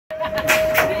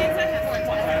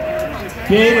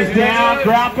Gate is down.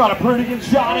 Graf got a pretty good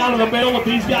shot out of the middle with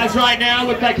these guys right now.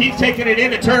 Looks like he's taking it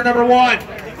into turn number 1.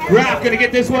 Graf going to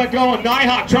get this one going.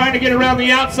 Knighthawk trying to get around the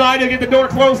outside to get the door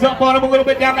closed up on him a little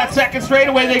bit down that second straight.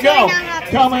 Away they go.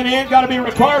 Coming in, got to be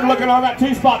Ricard looking on that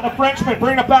 2 spot. The Frenchman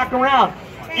bringing it back around.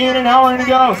 In and out to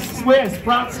go. Swiss,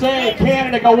 front stay.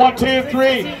 Canada go 1, 2,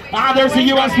 3. There's the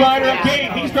U.S. rider at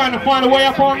Gate. He's trying to find a way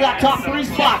up on that top 3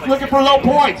 spot. Looking for low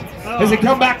points. As they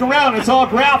come back around, it's all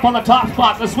Graf on the top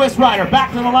spot. The Swiss rider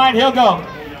back to the line. He'll go.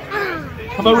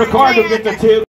 But Ricard will get the 2.